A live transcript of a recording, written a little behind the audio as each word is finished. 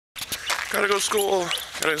Gotta go to school.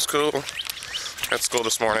 Gotta go to school. At school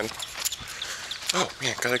this morning. Oh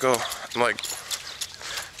man, gotta go. I'm like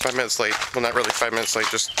 5 minutes late. Well, not really 5 minutes late,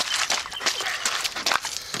 just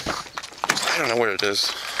I don't know what it is.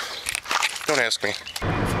 Don't ask me.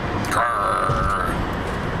 Grrr.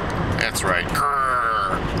 That's right. Grrr.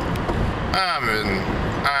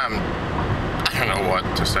 I don't know what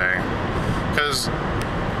to say. Because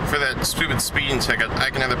for that stupid speeding ticket, I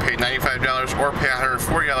can either pay $95 or pay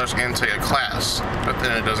 $140 and take a class. But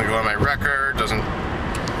then it doesn't go on my record, doesn't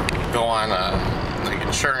go on like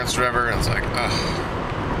insurance or whatever, and it's like,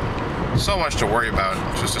 ugh. So much to worry about.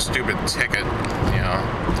 Just a stupid ticket, you know.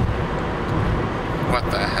 What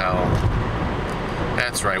the hell?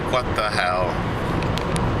 That's right, what the hell?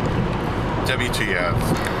 WTF.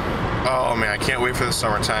 Oh man, I can't wait for the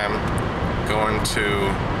summertime. Going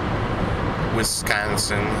to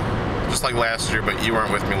Wisconsin, just like last year, but you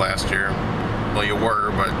weren't with me last year. Well, you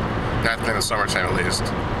were, but not in the summertime at least.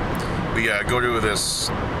 We go to this,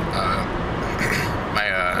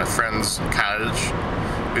 my friend's cottage.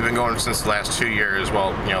 We've been going since the last 2 years.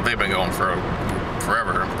 Well, you know, they've been going for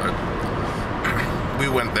forever, but we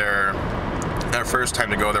went there. Our first time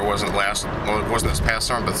to go there wasn't it wasn't this past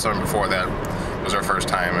summer, but the summer before that was our first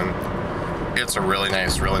time, and it's a really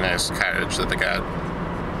nice cottage that they got.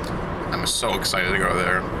 I'm so excited to go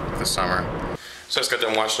there this summer. So I just got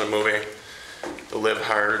done watching a movie, the Live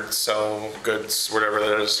Hard, Sell Goods, whatever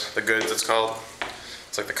that is, The Goods it's called.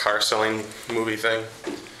 It's like the car selling movie thing.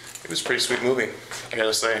 It was a pretty sweet movie, I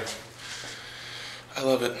gotta say. I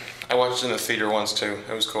love it. I watched it in the theater once too,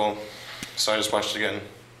 it was cool. So I just watched it again.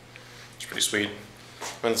 It's pretty sweet.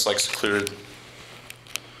 And it's like secluded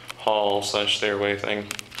hall / stairway thing.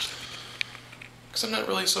 Because I'm not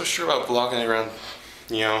really so sure about vlogging around,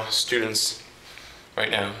 you know, students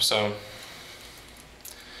right now, so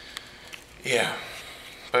yeah.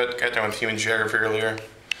 But got done with human geography earlier.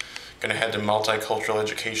 Gonna head to multicultural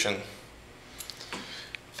education.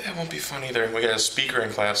 That won't be fun either. We got a speaker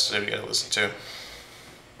in class today we gotta listen to.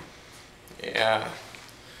 Yeah.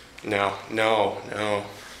 No.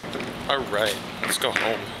 Alright, let's go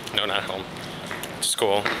home. No, not home. To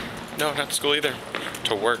school. No, not to school either.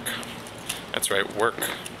 To work. That's right, work.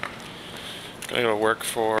 Gonna go to work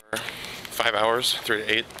for 5 hours, 3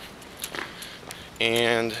 to 8.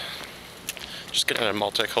 And just getting a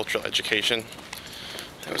multicultural education.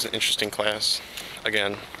 That was an interesting class.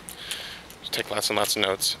 Again, take lots and lots of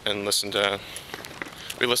notes and we listened to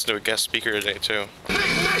a guest speaker today too.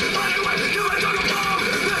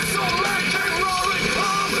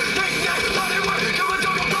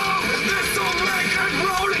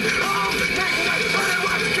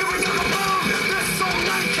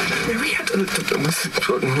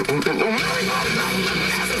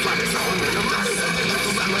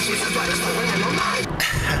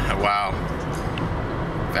 Wow,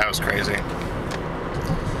 that was crazy.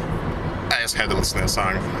 I just had to listen to that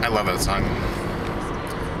song. I love that song.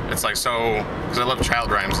 It's like so, because I love child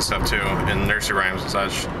rhymes and stuff too, and nursery rhymes and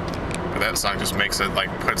such. But that song just makes it like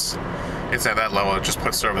it's at that level. It just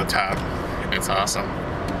puts it over the top. It's awesome.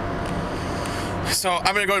 So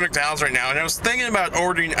I'm gonna go to McDonald's right now, and I was thinking about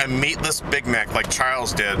ordering a meatless Big Mac like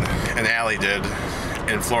Charles did and Allie did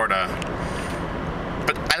in Florida.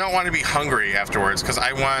 But I don't want to be hungry afterwards because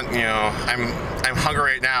I want, you know, I'm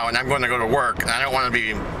hungry right now and I'm going to go to work, and I don't want to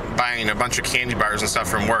be buying a bunch of candy bars and stuff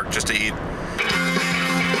from work just to eat.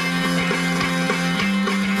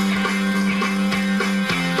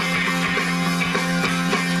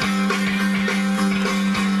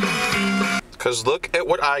 Because look at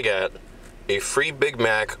what I got. A free Big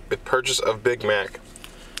Mac with purchase of Big Mac.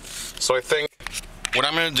 So I think what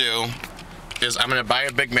I'm going to do is I'm going to buy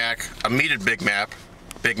a Big Mac, a meated Big Mac,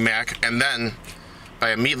 and then buy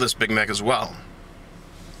a meatless Big Mac as well.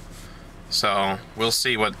 So we'll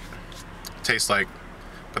see what it tastes like.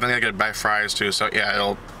 But then I gotta buy fries too, so yeah,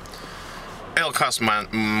 it'll cost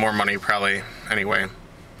more money probably anyway.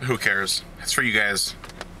 Who cares? It's for you guys.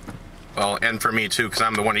 Well, and for me too, because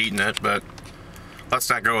I'm the one eating it, but let's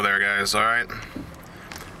not go there, guys, alright?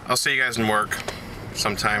 I'll see you guys in work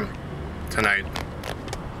sometime tonight,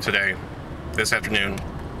 today, this afternoon,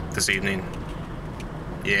 this evening.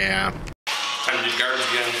 Yeah. Time to do garbage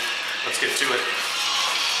again. Let's get to it.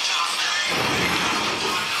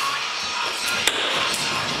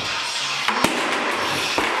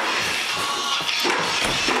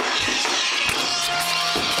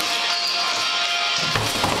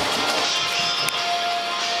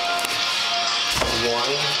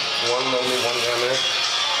 Only one down there.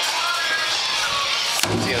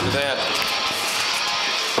 That's the end of that.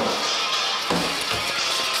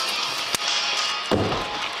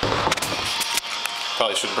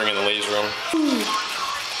 Probably should bring in the ladies' room.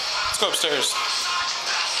 Let's go upstairs.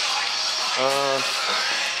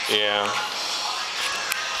 Yeah.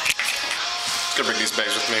 Just gonna bring these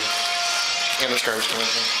bags with me. And this garbage can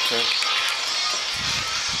with me, too.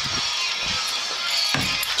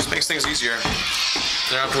 Just makes things easier. I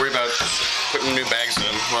don't have to worry about putting new bags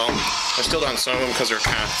in. Well, I still don't some of them because they're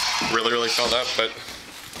kind of really filled up, but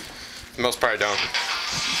most part I don't.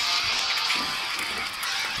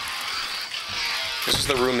 This is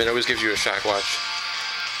the room that always gives you a shock. Watch.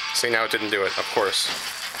 See, now it didn't do it, of course.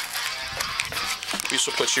 We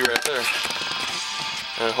should put you right there.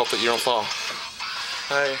 And hope that you don't fall.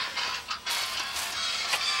 Hi.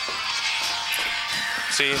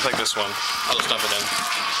 See, like this one. I'll just dump it in.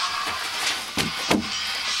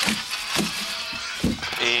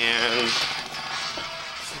 And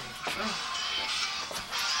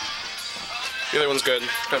the other one's good.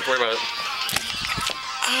 Don't have to worry about it.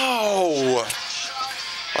 Ow!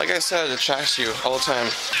 Like I said, it shocks you all the time.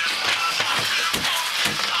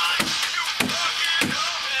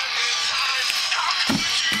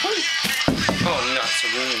 Oh, nuts.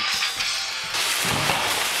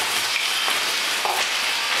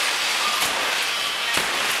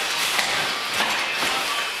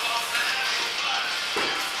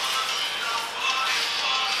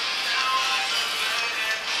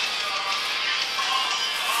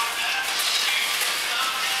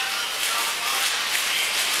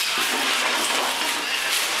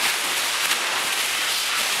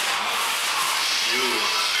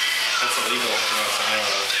 That's illegal. No,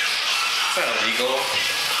 it's not illegal.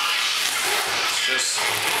 It's just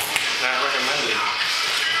not recommended.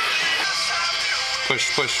 Push,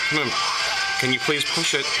 push. Come on. Can you please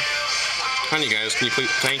push it? Honey, guys, can you please?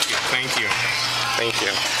 Thank you. Thank you. Thank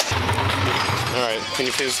you. All right. Can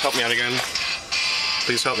you please help me out again?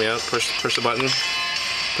 Please help me out. Push the button.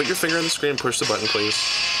 Put your finger on the screen and push the button, please.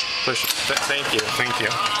 Push. Thank you. Thank you.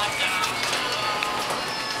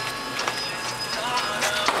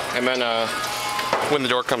 And then, when the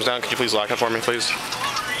door comes down, could you please lock it for me, please?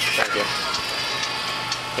 Thank you.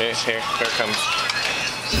 Okay, here it comes.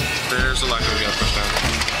 There's the lock that we gotta push down.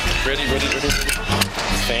 Ready.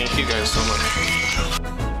 Thank you guys so much.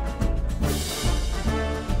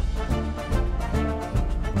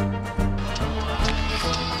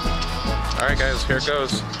 Alright guys, here it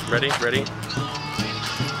goes. Ready?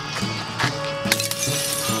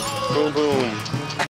 Boom, boom.